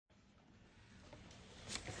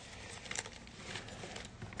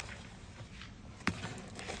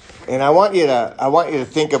And I want you to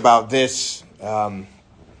think about this. How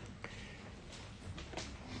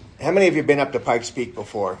many of you have been up to Pikes Peak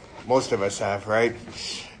before? Most of us have, right?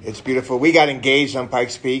 It's beautiful. We got engaged on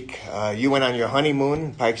Pikes Peak. You went on your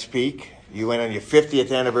honeymoon, Pikes Peak. You went on your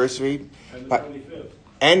 50th anniversary. And the 25th.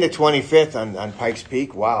 And the 25th on Pikes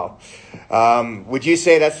Peak. Wow. Would you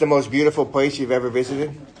say that's the most beautiful place you've ever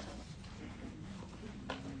visited?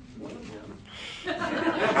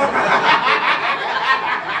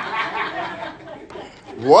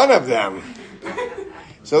 One of them.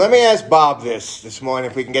 So let me ask Bob this morning,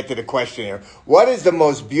 if we can get to the question here. What is the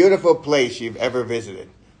most beautiful place you've ever visited?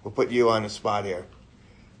 We'll put you on the spot here.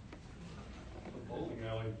 A bowling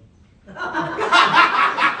alley.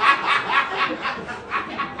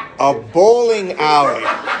 A bowling alley.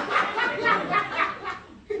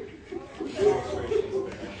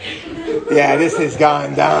 Yeah, this has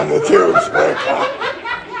gone down the tubes.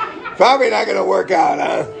 Probably not going to work out,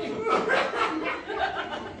 huh?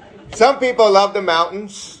 Some people love the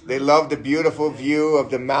mountains. They love the beautiful view of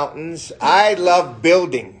the mountains. I love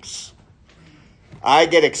buildings. I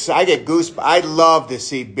get goosebumps. I love to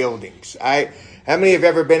see buildings. How many have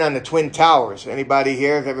ever been on the Twin Towers? Anybody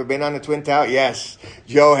here have ever been on the Twin Towers? Yes.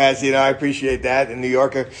 Joe has, I appreciate that, in New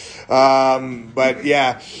Yorker. But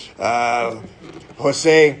yeah,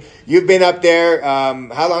 Jose, you've been up there.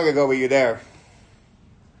 How long ago were you there?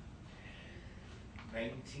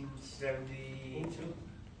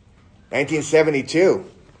 1972.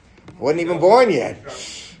 Wasn't even born yet.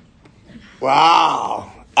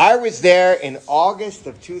 Wow. I was there in August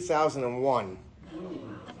of 2001.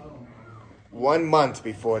 1 month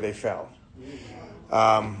before they fell.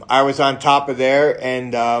 I was on top of there,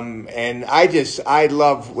 and I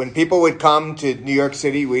love when people would come to New York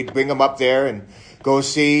City. We'd bring them up there and go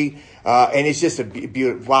see, and it's just a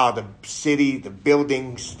beautiful. Wow, the city, the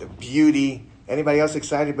buildings, the beauty. Anybody else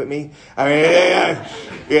excited but me? I mean,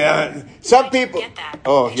 yeah. Some people. Get that.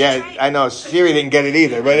 Oh, yeah, I know. Siri didn't get it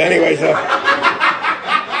either. But anyway, so.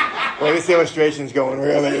 Well, this illustration's going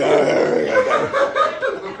really.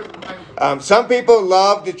 Some people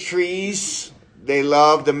love the trees. They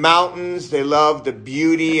love the mountains. They love the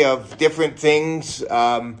beauty of different things.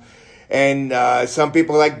 And some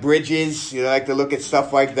people like bridges. Like to look at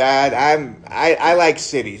stuff like that. I like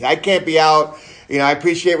cities. I can't be out. I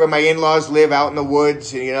appreciate where my in-laws live out in the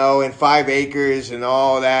woods, in 5 acres and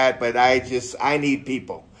all that. But I need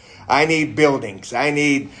people. I need buildings. I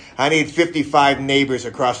need 55 neighbors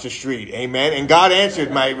across the street. Amen. And God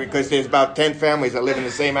answered because there's about 10 families that live in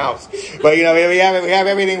the same house. But, we have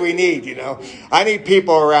everything we need, I need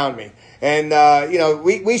people around me. And,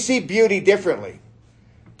 we see beauty differently.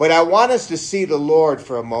 But I want us to see the Lord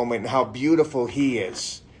for a moment and how beautiful He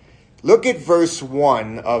is. Look at verse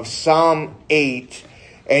 1 of Psalm 8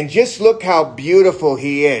 and just look how beautiful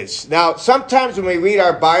He is. Now, sometimes when we read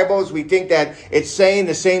our Bibles, we think that it's saying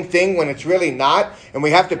the same thing when it's really not. And we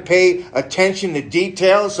have to pay attention to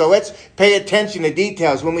details. So let's pay attention to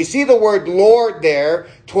details. When we see the word Lord there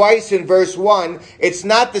twice in verse 1, it's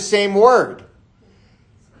not the same word.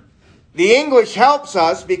 The English helps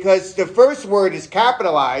us because the first word is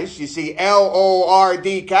capitalized. You see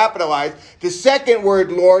L-O-R-D capitalized. The second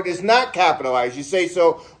word, Lord, is not capitalized. You say,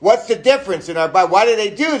 so what's the difference in our Bible? Why do they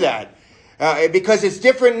do that? Because it's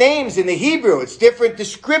different names in the Hebrew. It's different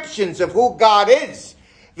descriptions of who God is.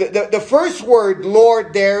 The first word,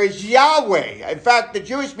 Lord, there is Yahweh. In fact, the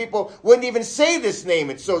Jewish people wouldn't even say this name.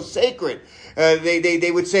 It's so sacred.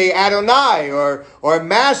 They would say Adonai or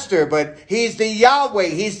Master, but He's the Yahweh.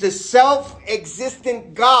 He's the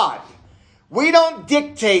self-existent God. We don't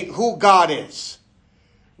dictate who God is.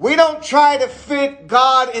 We don't try to fit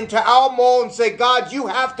God into our mold and say, God, you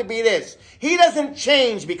have to be this. He doesn't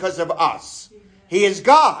change because of us. He is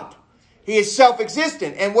God. He is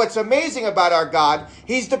self-existent. And what's amazing about our God,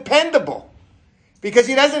 He's dependable. Because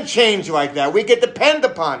He doesn't change like that. We can depend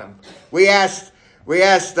upon Him. We asked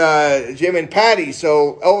Jim and Patty,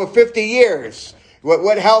 so over 50 years,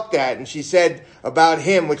 what helped that? And she said about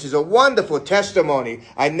him, which is a wonderful testimony,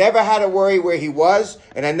 I never had to worry where he was,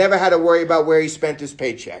 and I never had to worry about where he spent his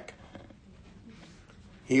paycheck.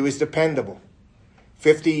 He was dependable.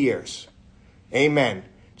 50 years. Amen.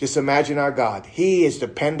 Just imagine our God. He is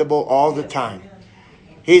dependable all the time.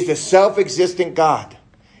 He's the self-existent God.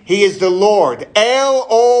 He is the Lord.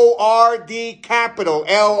 L-O-R-D, capital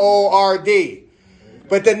L-O-R-D.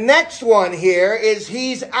 But the next one here is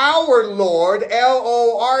He's our Lord,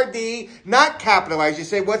 L-O-R-D, not capitalized. You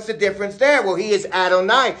say, what's the difference there? Well, He is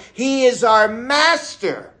Adonai. He is our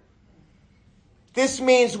master. This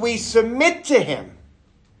means we submit to Him.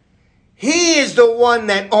 He is the one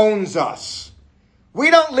that owns us. We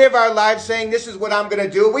don't live our lives saying, this is what I'm going to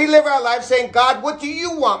do. We live our lives saying, God, what do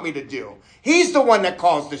you want me to do? He's the one that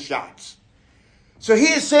calls the shots. So he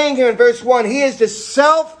is saying here in verse 1, he is the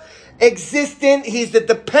self-existent, he's the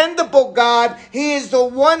dependable God. He is the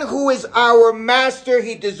one who is our master.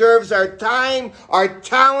 He deserves our time, our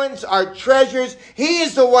talents, our treasures. He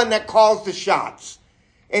is the one that calls the shots.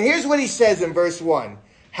 And here's what he says in verse 1.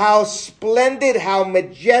 How splendid, how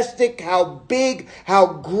majestic, how big, how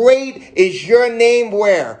great is your name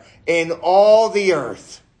where? In all the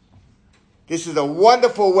earth. This is a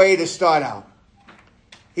wonderful way to start out.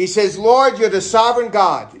 He says, Lord, you're the sovereign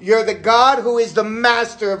God. You're the God who is the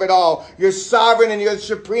master of it all. You're sovereign and you're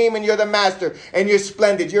supreme and you're the master and you're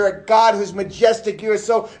splendid. You're a God who's majestic.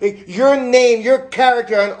 Your name, your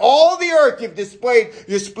character on all the earth, you've displayed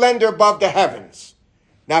your splendor above the heavens.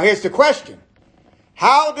 Now here's the question.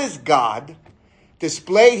 How does God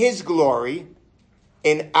display his glory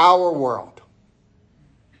in our world?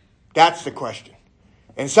 That's the question.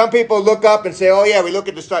 And some people look up and say, oh yeah, we look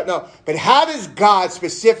at the stars. No, but how does God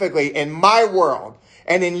specifically in my world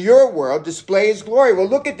and in your world display his glory? Well,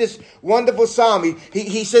 look at this wonderful psalm.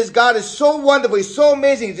 He says God is so wonderful. He's so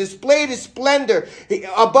amazing. He's displayed his splendor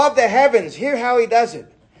above the heavens. Hear how he does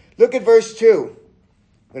it. Look at verse 2.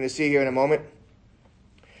 I'm going to see here in a moment.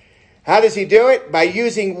 How does he do it? By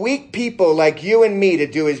using weak people like you and me to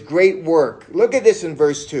do his great work. Look at this in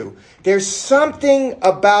verse 2. There's something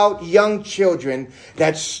about young children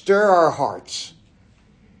that stir our hearts.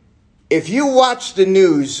 If you watched the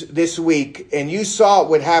news this week and you saw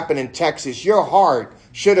what happened in Texas, your heart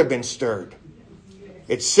should have been stirred.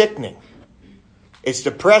 It's sickening. It's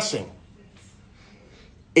depressing.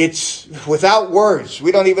 It's without words.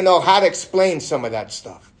 We don't even know how to explain some of that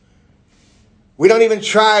stuff. We don't even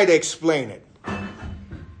try to explain it.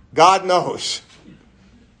 God knows.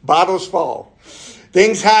 Bottles fall.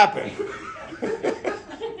 Things happen.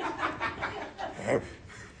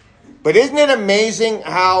 But isn't it amazing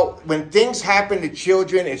how when things happen to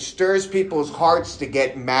children, it stirs people's hearts to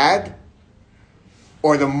get mad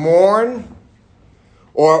or to mourn?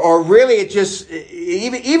 Or really it just,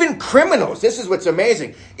 even criminals, this is what's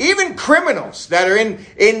amazing. Even criminals that are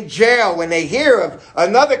in jail, when they hear of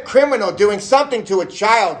another criminal doing something to a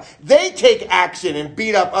child, they take action and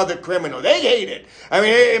beat up other criminals. They hate it. I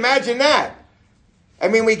mean, imagine that. I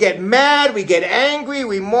mean, we get mad, we get angry,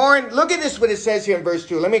 we mourn. Look at this, what it says here in verse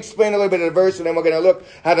 2. Let me explain a little bit of the verse, and then we're going to look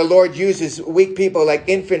how the Lord uses weak people like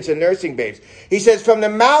infants and nursing babes. He says, from the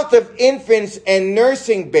mouth of infants and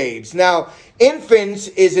nursing babes. Now, infants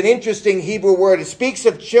is an interesting Hebrew word. It speaks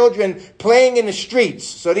of children playing in the streets.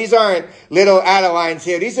 So these aren't little Adelines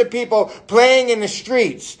here. These are people playing in the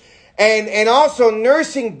streets. And also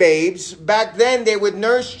nursing babes, back then they would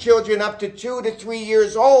nurse children up to 2 to 3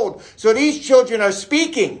 years old. So these children are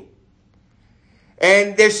speaking.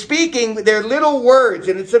 And they're speaking their little words.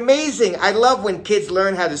 And it's amazing. I love when kids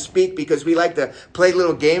learn how to speak because we like to play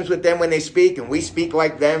little games with them when they speak. And we speak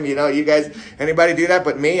like them. You know, you guys, anybody do that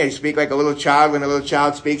but me? I speak like a little child when a little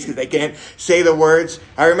child speaks because they can't say the words.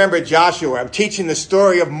 I remember Joshua. I'm teaching the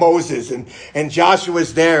story of Moses. And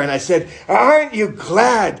Joshua's there. And I said, aren't you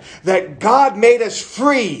glad that God made us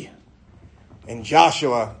free? And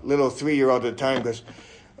Joshua, little 3-year-old at the time, goes,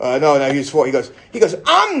 no, he was 4. He goes,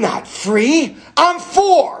 I'm not free. I'm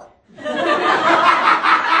 4.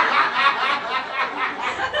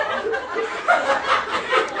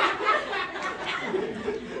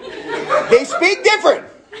 They speak different.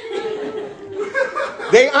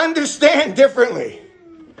 They understand differently.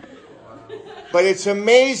 But it's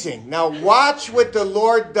amazing. Now watch what the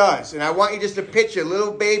Lord does. And I want you just to picture a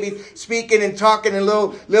little baby speaking and talking and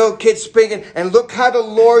little kids speaking. And look how the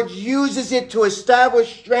Lord uses it to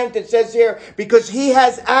establish strength. It says here, because he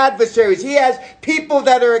has adversaries. He has people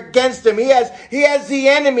that are against him. He has the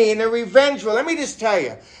enemy and the revengeful. Let me just tell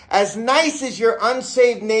you, as nice as your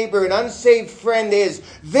unsaved neighbor and unsaved friend is,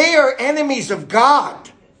 they are enemies of God.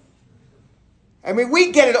 I mean,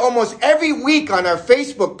 we get it almost every week on our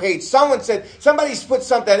Facebook page. Somebody put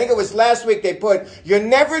something, I think it was last week, they put, you're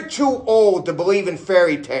never too old to believe in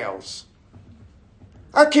fairy tales.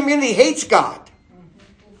 Our community hates God.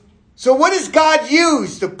 So what does God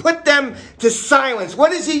use to put them to silence? What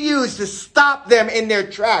does he use to stop them in their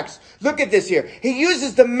tracks? Look at this here. He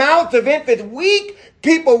uses the mouth of infants, weak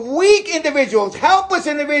people, weak individuals, helpless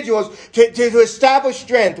individuals to establish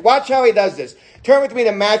strength. Watch how he does this. Turn with me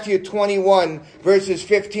to Matthew 21, verses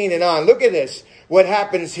 15 and on. Look at this, what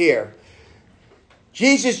happens here.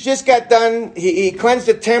 Jesus just got done. He cleansed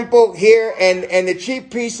the temple here, and the chief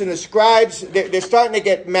priests and the scribes, they're starting to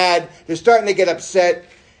get mad. They're starting to get upset.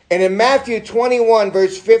 And in Matthew 21,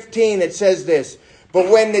 verse 15, it says this, But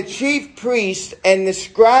when the chief priest and the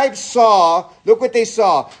scribes saw, look what they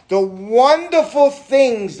saw, the wonderful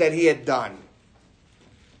things that he had done.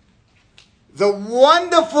 The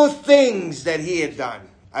wonderful things that he had done.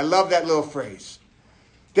 I love that little phrase.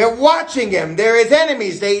 They're watching him. They're his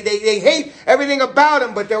enemies. They hate everything about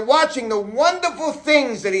him, but they're watching the wonderful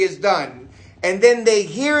things that he has done. And then they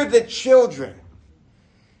hear the children.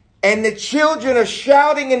 And the children are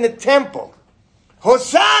shouting in the temple,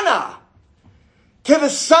 Hosanna to the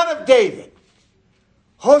Son of David.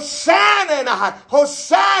 Hosanna in the high.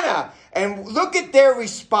 Hosanna. And look at their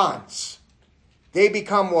response. They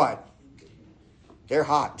become what? They're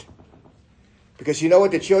hot. Because you know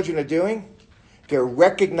what the children are doing? They're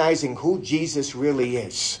recognizing who Jesus really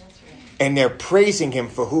is. And they're praising him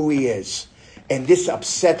for who he is. And this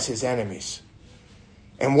upsets his enemies.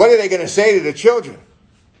 And what are they going to say to the children?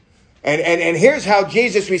 And here's how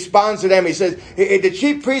Jesus responds to them. He says, the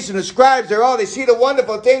chief priests and the scribes, they see the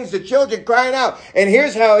wonderful things, the children crying out. And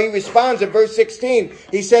here's how he responds in verse 16.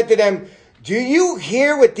 He said to them, do you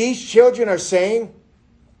hear what these children are saying?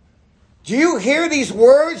 Do you hear these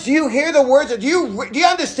words? Do you hear the words? Do you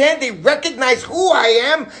understand? They recognize who I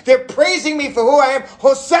am. They're praising me for who I am.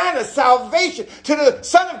 Hosanna, salvation to the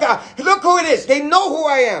Son of God. Look who it is. They know who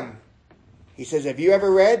I am. He says, have you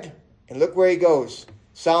ever read? And look where he goes.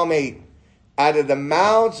 Psalm 8, out of the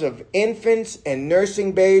mouths of infants and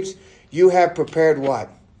nursing babes, you have prepared what?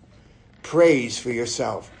 Praise for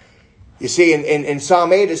yourself. You see, in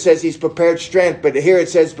Psalm 8, it says he's prepared strength, but here it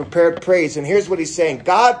says prepared praise. And here's what he's saying.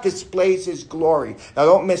 God displays his glory. Now,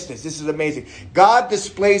 don't miss this. This is amazing. God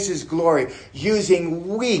displays his glory using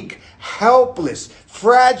weak, helpless,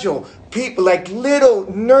 fragile people like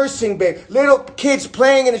little nursing babies, little kids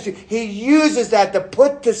playing in the street. He uses that to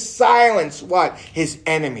put to silence what? His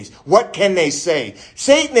enemies. What can they say?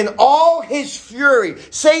 Satan in all his fury,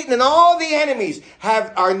 Satan and all the enemies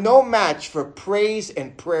are no match for praise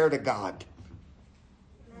and prayer to God.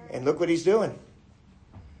 And look what he's doing.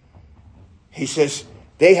 He says,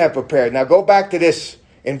 they have prepared. Now go back to this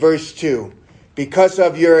in verse 2. Because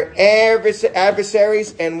of your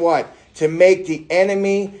adversaries and what? To make the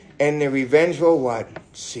enemy and the revengeful what?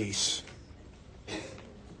 Cease.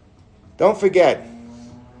 Don't forget,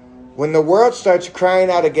 when the world starts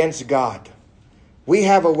crying out against God, we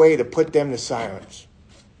have a way to put them to silence.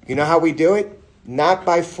 You know how we do it? Not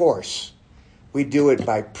by force. We do it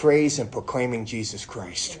by praise and proclaiming Jesus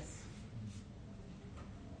Christ.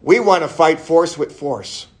 We want to fight force with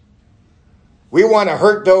force. We want to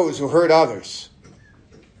hurt those who hurt others.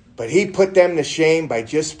 But he put them to shame by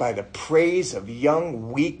the praise of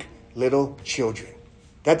young, weak, little children.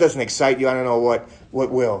 That doesn't excite you. I don't know what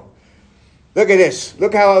will. Look at this.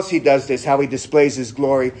 Look how else he does this, how he displays his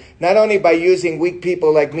glory. Not only by using weak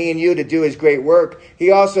people like me and you to do his great work,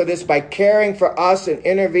 he also does by caring for us and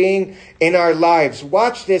intervening in our lives.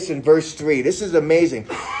 Watch this in verse 3. This is amazing.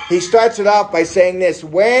 He starts it off by saying this,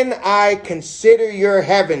 when I consider your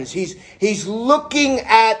heavens. He's looking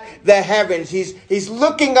at the heavens. He's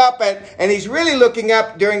looking up and he's really looking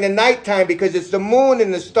up during the nighttime because it's the moon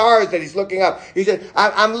and the stars that he's looking up. He said,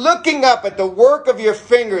 I'm looking up at the work of your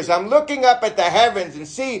fingers. I'm looking up at the heavens and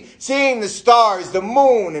seeing the stars, the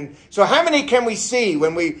moon. And so how many can we see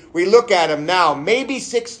when we look at them now? Maybe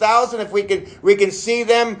 6,000 if we can see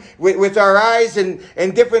them with our eyes and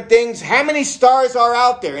different things. How many stars are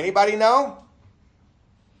out there? Anybody know?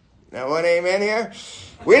 No one amen here?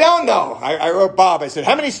 We don't know. I wrote Bob. I said,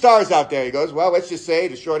 how many stars out there? He goes, well, let's just say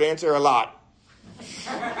the short answer, a lot.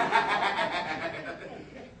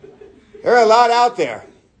 There are a lot out there.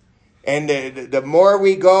 And the more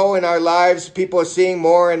we go in our lives, people are seeing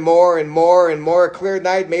more and more and more and more. A clear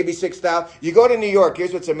night, maybe 6,000. You go to New York,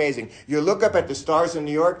 here's what's amazing. You look up at the stars in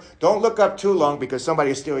New York. Don't look up too long because somebody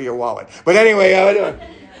will steal your wallet. But anyway,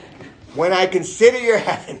 when I consider your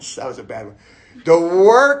heavens, that was a bad one. The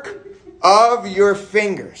work of your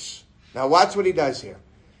fingers. Now watch what he does here.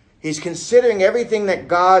 He's considering everything that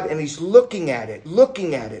God, and he's looking at it,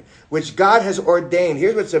 which God has ordained.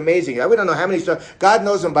 Here's what's amazing. We don't know how many stars. God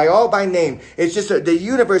knows them by name. It's just, the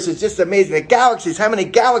universe is just amazing. The galaxies, how many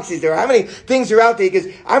galaxies there are, how many things are out there.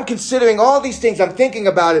 Because I'm considering all these things. I'm thinking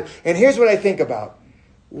about it. And here's what I think about.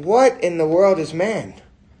 What in the world is man?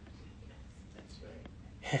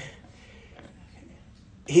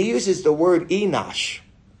 He uses the word Enosh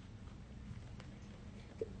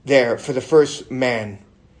there for the first man.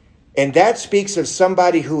 And that speaks of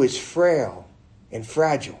somebody who is frail and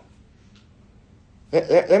fragile.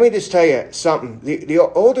 Let me just tell you something. The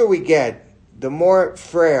older we get, the more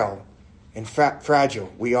frail and fragile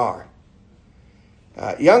we are.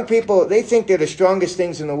 Young people, they think they're the strongest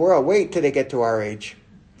things in the world. Wait till they get to our age.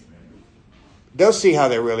 They'll see how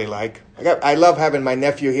they're really like. I love having my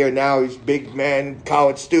nephew here now. He's a big man,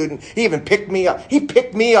 college student. He even picked me up. He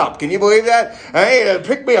picked me up. Can you believe that?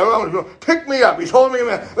 Pick me up. Pick me up. He's holding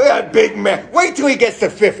me up. Look at that big man. Wait till he gets to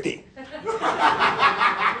 50.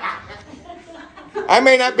 I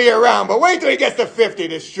may not be around, but wait till he gets to 50,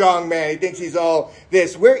 this strong man. He thinks he's all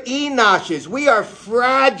this. We're Enosh's. We are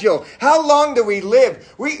fragile. How long do we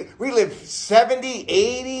live? We live 70,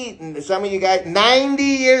 80, and some of you guys, 90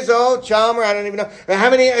 years old. Chalmer, I don't even know. How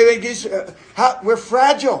many? We're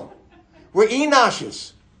fragile. We're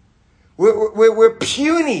Enosh's. We're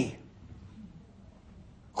puny.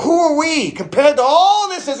 Who are we compared to all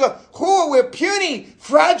this? Who are we? We're puny,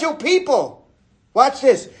 fragile people. Watch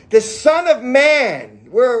this. The Son of Man.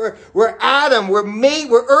 We're Adam. We're made.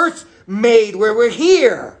 We're earth made. We're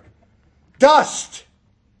here. Dust.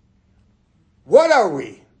 What are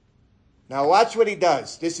we? Now watch what he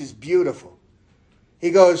does. This is beautiful.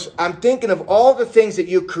 He goes, I'm thinking of all the things that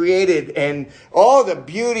you created and all the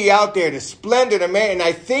beauty out there, the splendor of man. And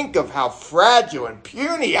I think of how fragile and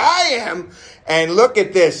puny I am. And look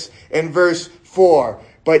at this in verse 4.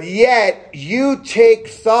 But yet you take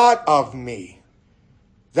thought of me.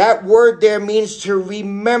 That word there means to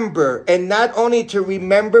remember, and not only to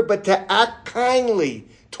remember, but to act kindly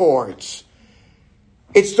towards.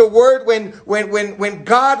 It's the word when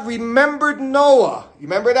God remembered Noah. You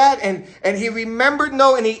remember that? And he remembered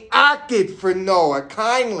Noah and he acted for Noah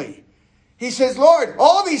kindly. He says, Lord,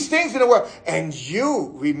 all these things in the world, and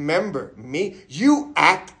you remember me. You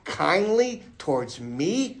act kindly towards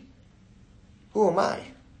me. Who am I?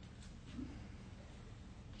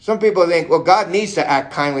 Some people think, well, God needs to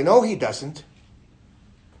act kindly. No, he doesn't.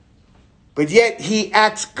 But yet he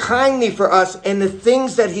acts kindly for us, and the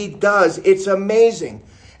things that he does, it's amazing.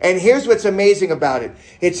 And here's what's amazing about it.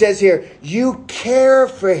 It says here, you care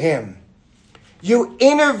for him. You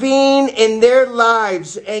intervene in their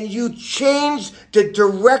lives, and you change the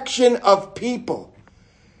direction of people.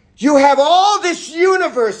 You have all this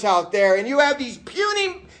universe out there, and you have these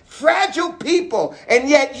puny, fragile people, and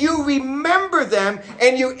yet you remember them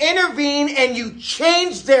and you intervene and you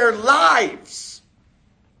change their lives.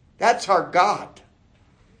 That's our God.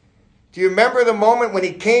 Do you remember the moment when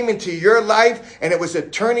he came into your life and it was a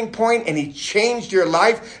turning point and he changed your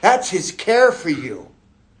life? That's his care for you.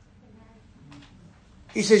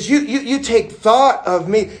 He says, you take thought of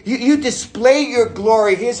me. You display your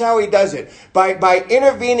glory. Here's how he does it. By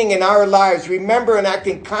intervening in our lives, remember and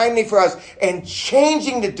acting kindly for us, and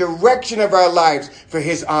changing the direction of our lives for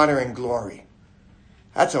his honor and glory.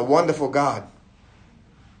 That's a wonderful God.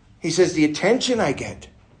 He says, the attention I get,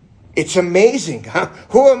 it's amazing.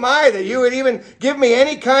 Who am I that you would even give me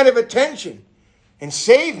any kind of attention and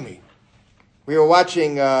save me? We were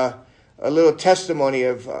watching a little testimony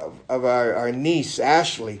of our niece,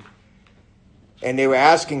 Ashley. And they were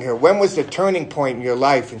asking her, when was the turning point in your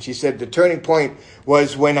life? And she said, the turning point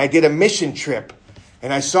was when I did a mission trip.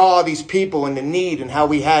 And I saw all these people in the need and how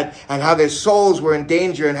their souls were in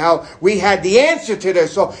danger and how we had the answer to their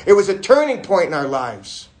soul. It was a turning point in our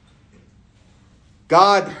lives.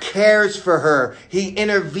 God cares for her. He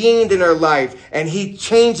intervened in her life and he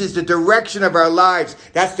changes the direction of our lives.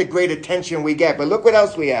 That's the great attention we get. But look what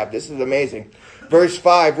else we have. This is amazing. Verse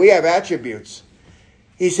 5, we have attributes.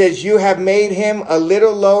 He says, you have made him a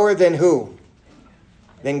little lower than who?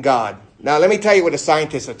 Than God. Now, let me tell you what a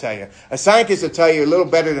scientist will tell you. A scientist will tell you a little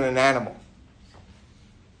better than an animal.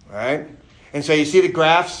 All right? And so you see the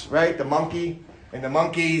graphs, right? The monkey. And the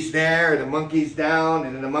monkey's there, and the monkey's down,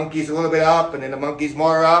 and then the monkey's a little bit up, and then the monkey's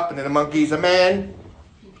more up, and then the monkey's a man.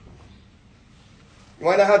 You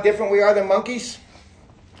want to know how different we are than monkeys?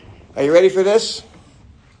 Are you ready for this?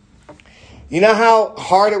 You know how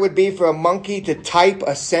hard it would be for a monkey to type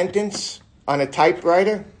a sentence on a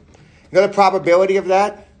typewriter? You know the probability of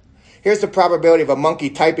that? Here's the probability of a monkey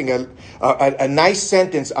typing a nice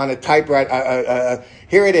sentence on a typewriter.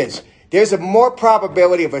 Here it is. There's a more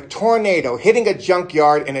probability of a tornado hitting a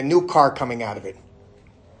junkyard and a new car coming out of it.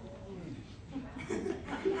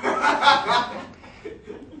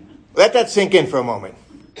 Let that sink in for a moment.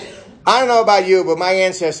 I don't know about you, but my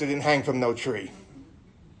ancestor didn't hang from no tree.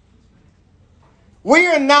 We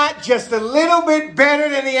are not just a little bit better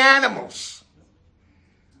than the animals.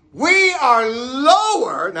 We are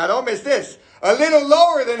lower, now don't miss this, a little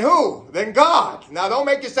lower than who? Than God. Now don't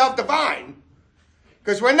make yourself divine.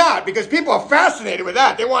 Because we're not. Because people are fascinated with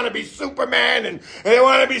that. They want to be Superman and they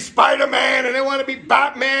want to be Spider-Man and they want to be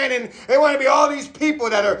Batman and they want to be all these people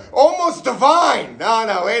that are almost divine.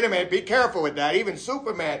 No, wait a minute. Be careful with that. Even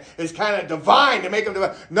Superman is kind of divine to make him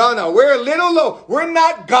divine. No, we're a little low. We're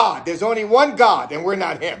not God. There's only one God and we're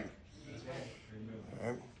not him.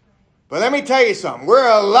 But let me tell you something. We're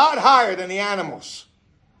a lot higher than the animals.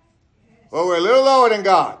 Well, we're a little lower than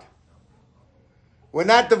God. We're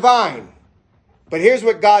not divine. But here's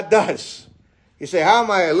what God does. You say, how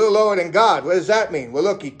am I a little lower than God? What does that mean? Well,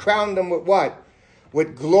 look, he crowned them with what?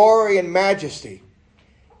 With glory and majesty.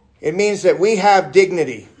 It means that we have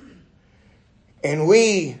dignity. And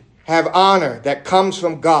we have honor that comes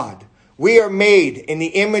from God. We are made in the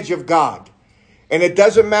image of God. And it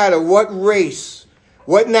doesn't matter what race,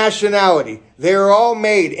 what nationality, they're all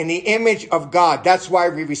made in the image of God. That's why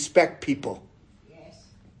we respect people. Yes.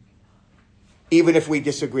 Even if we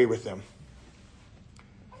disagree with them.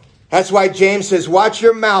 That's why James says, watch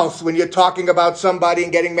your mouth when you're talking about somebody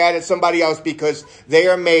and getting mad at somebody else, because they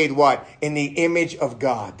are made what? In the image of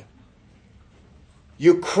God.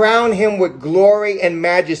 You crown him with glory and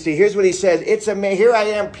majesty. Here's what he says. Here I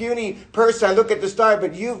am, puny person. I look at the star,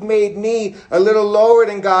 but you've made me a little lower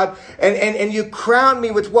than God. And you crown me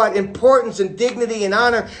with what? Importance and dignity and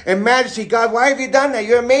honor and majesty. God, why have you done that?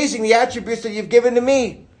 You're amazing, the attributes that you've given to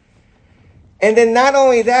me. And then not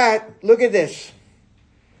only that, look at this.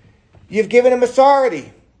 You've given him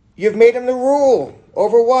authority. You've made him the rule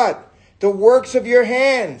over what? The works of your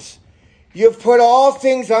hands. You've put all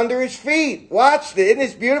things under his feet. Watch this. Isn't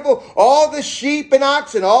this beautiful? All the sheep and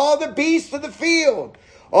oxen, all the beasts of the field,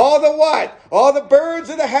 all the what? All the birds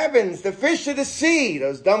of the heavens, the fish of the sea,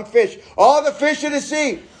 those dumb fish, all the fish of the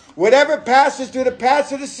sea, whatever passes through the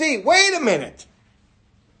paths of the sea. Wait a minute.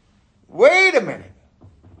 Wait a minute.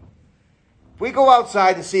 If we go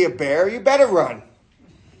outside and see a bear, you better run.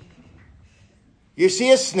 You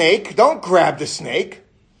see a snake, don't grab the snake.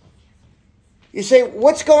 You say,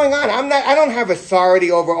 what's going on? I don't have authority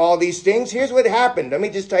over all these things. Here's what happened. Let me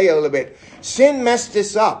just tell you a little bit. Sin messed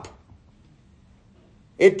this up.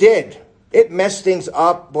 It did. It messed things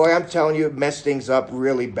up. Boy, I'm telling you, it messed things up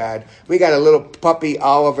really bad. We got a little puppy,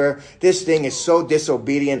 Oliver. This thing is so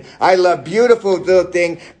disobedient. I love beautiful little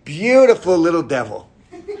thing, beautiful little devil.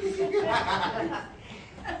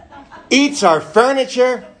 Eats our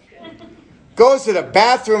furniture. Goes to the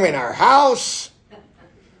bathroom in our house.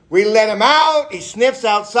 We let him out. He sniffs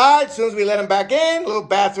outside. As soon as we let him back in, little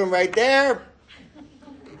bathroom right there.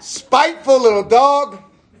 Spiteful little dog.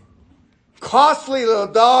 Costly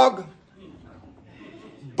little dog.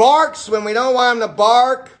 Barks when we don't want him to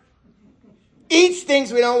bark. Eats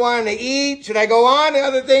things we don't want him to eat. Should I go on to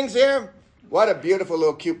other things here? What a beautiful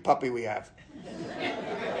little cute puppy we have.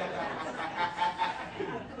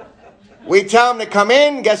 We tell him to come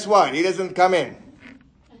in, guess what? He doesn't come in.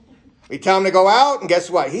 We tell him to go out, and guess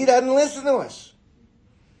what? He doesn't listen to us.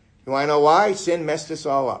 You want to know why? Sin messed us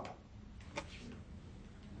all up.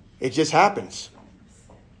 It just happens.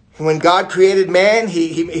 When God created man,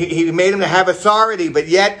 he made him to have authority, but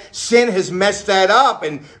yet sin has messed that up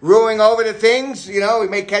and ruining over the things. You know, we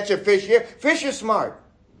may catch a fish here. Fish are smart.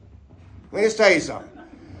 Let me just tell you something.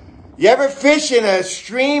 You ever fish in a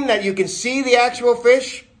stream that you can see the actual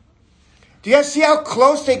fish? Do you see how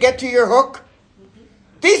close they get to your hook?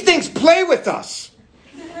 These things play with us.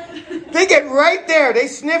 They get right there. They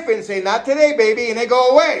sniff it and say, not today, baby. And they go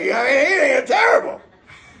away. You know, they're terrible.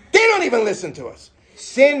 They don't even listen to us.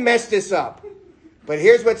 Sin messed this up. But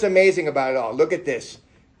here's what's amazing about it all. Look at this.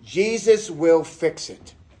 Jesus will fix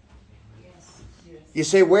it. You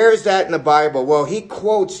say, where is that in the Bible? Well, he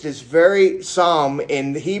quotes this very psalm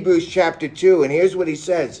in Hebrews chapter 2. And here's what he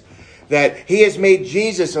says. That he has made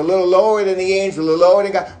Jesus a little lower than the angels, a little lower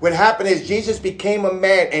than God. What happened is Jesus became a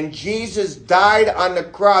man, and Jesus died on the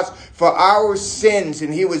cross for our sins,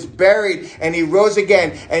 and he was buried, and he rose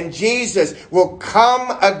again. And Jesus will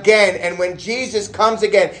come again, and when Jesus comes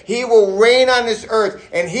again, he will reign on this earth,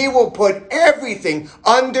 and he will put everything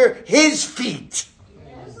under his feet.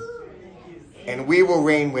 And we will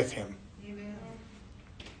reign with him.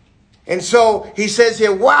 And so he says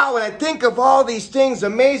here, wow, and I think of all these things,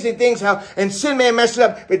 amazing things, and sin may mess it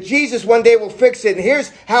up, but Jesus one day will fix it. And here's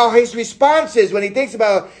how his response is when he thinks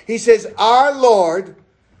about it. He says, our Lord,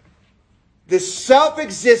 the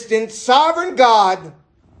self-existent, sovereign God,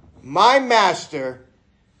 my master,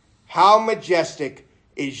 how majestic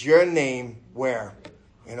is your name, where?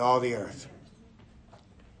 In all the earth.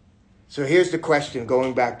 So here's the question,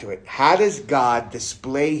 going back to it. How does God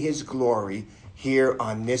display his glory here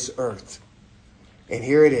on this earth? And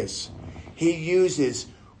here it is. He uses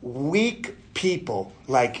weak people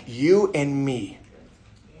like you and me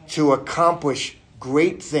to accomplish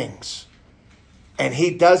great things. And he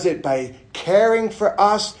does it by caring for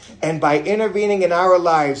us and by intervening in our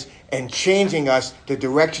lives and changing us the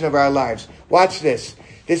direction of our lives. Watch this.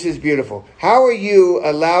 This is beautiful. How are you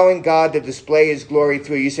allowing God to display his glory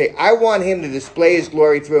through you? You say, I want him to display his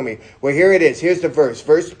glory through me. Well, here it is. Here's the verse.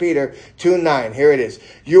 1 Peter 2:9. Here it is.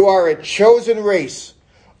 You are a chosen race,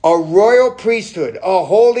 a royal priesthood, a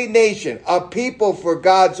holy nation, a people for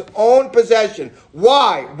God's own possession.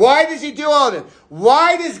 Why? Why does he do all this?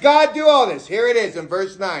 Why does God do all this? Here it is in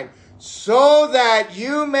verse 9. So that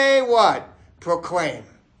you may what? Proclaim.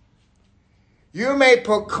 You may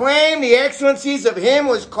proclaim the excellencies of him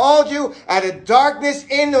who has called you out of darkness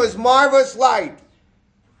into his marvelous light.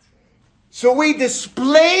 So we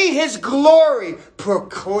display his glory,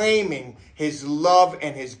 proclaiming his love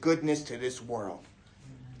and his goodness to this world.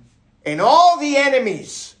 And all the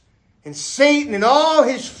enemies and Satan and all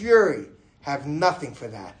his fury have nothing for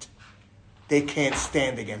that. They can't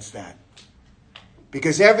stand against that.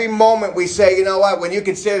 Because every moment we say, you know what, when you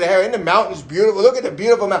consider the heaven, the mountain's beautiful. Look at the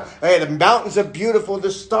beautiful mountain. Hey, the mountains are beautiful. The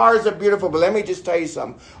stars are beautiful. But let me just tell you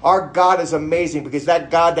something. Our God is amazing because that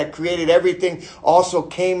God that created everything also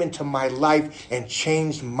came into my life and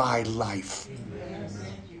changed my life.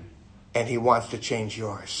 And he wants to change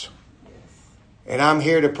yours. And I'm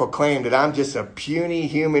here to proclaim that I'm just a puny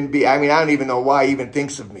human being. I mean, I don't even know why he even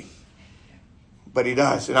thinks of me. But he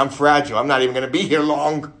does. And I'm fragile. I'm not even going to be here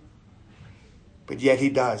long. But yet he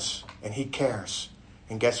does, and he cares.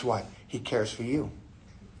 And guess what? He cares for you.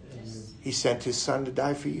 He sent his son to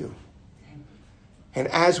die for you. And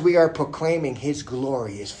as we are proclaiming, his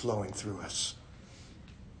glory is flowing through us.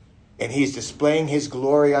 And he's displaying his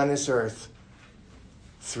glory on this earth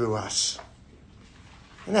through us.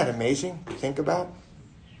 Isn't that amazing to think about?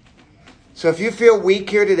 So if you feel weak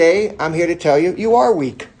here today, I'm here to tell you, you are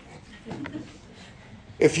weak.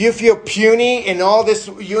 If you feel puny in all this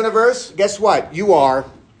universe, guess what? You are.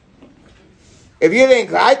 If you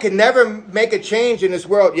think, I could never make a change in this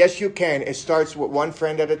world, yes, you can. It starts with one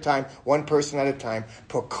friend at a time, one person at a time.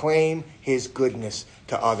 Proclaim his goodness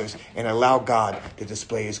to others and allow God to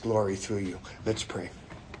display his glory through you. Let's pray.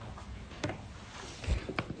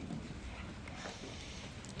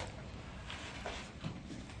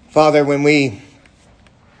 Father, when we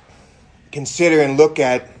consider and look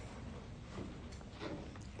at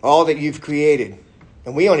all that you've created,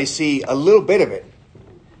 and we only see a little bit of it.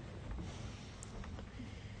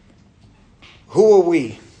 Who are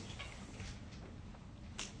we?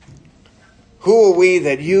 Who are we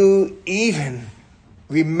that you even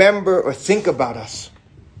remember or think about us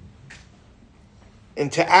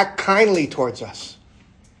and to act kindly towards us?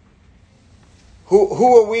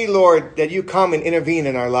 Who are we, Lord, that you come and intervene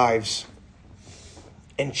in our lives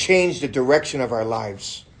and change the direction of our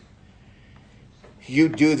lives? You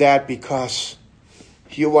do that because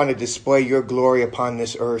you want to display your glory upon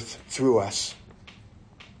this earth through us,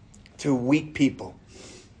 through weak people.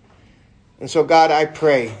 And so, God, I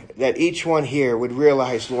pray that each one here would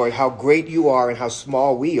realize, Lord, how great you are and how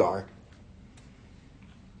small we are,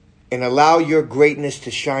 and allow your greatness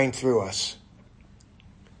to shine through us.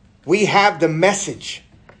 We have the message.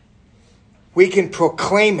 We can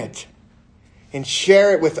proclaim it and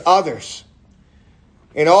share it with others.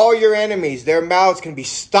 And all your enemies, their mouths can be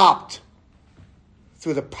stopped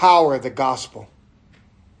through the power of the gospel.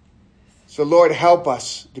 So, Lord, help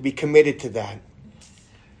us to be committed to that.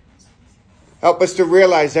 Help us to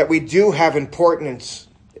realize that we do have importance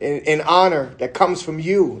and honor that comes from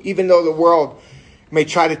you, even though the world may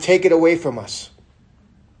try to take it away from us.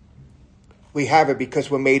 We have it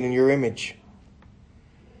because we're made in your image.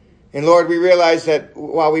 And Lord, we realize that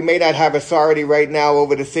while we may not have authority right now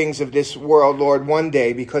over the things of this world, Lord, one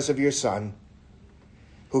day, because of your Son,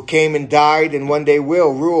 who came and died and one day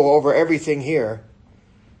will rule over everything here,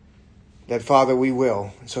 that, Father, we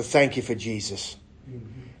will. So thank you for Jesus.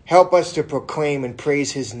 Help us to proclaim and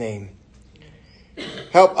praise his name.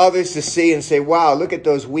 Help others to see and say, wow, look at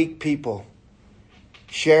those weak people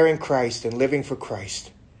sharing Christ and living for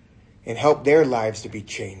Christ. And help their lives to be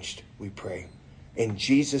changed, we pray. In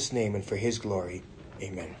Jesus' name and for his glory.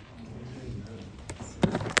 Amen.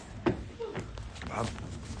 Bob?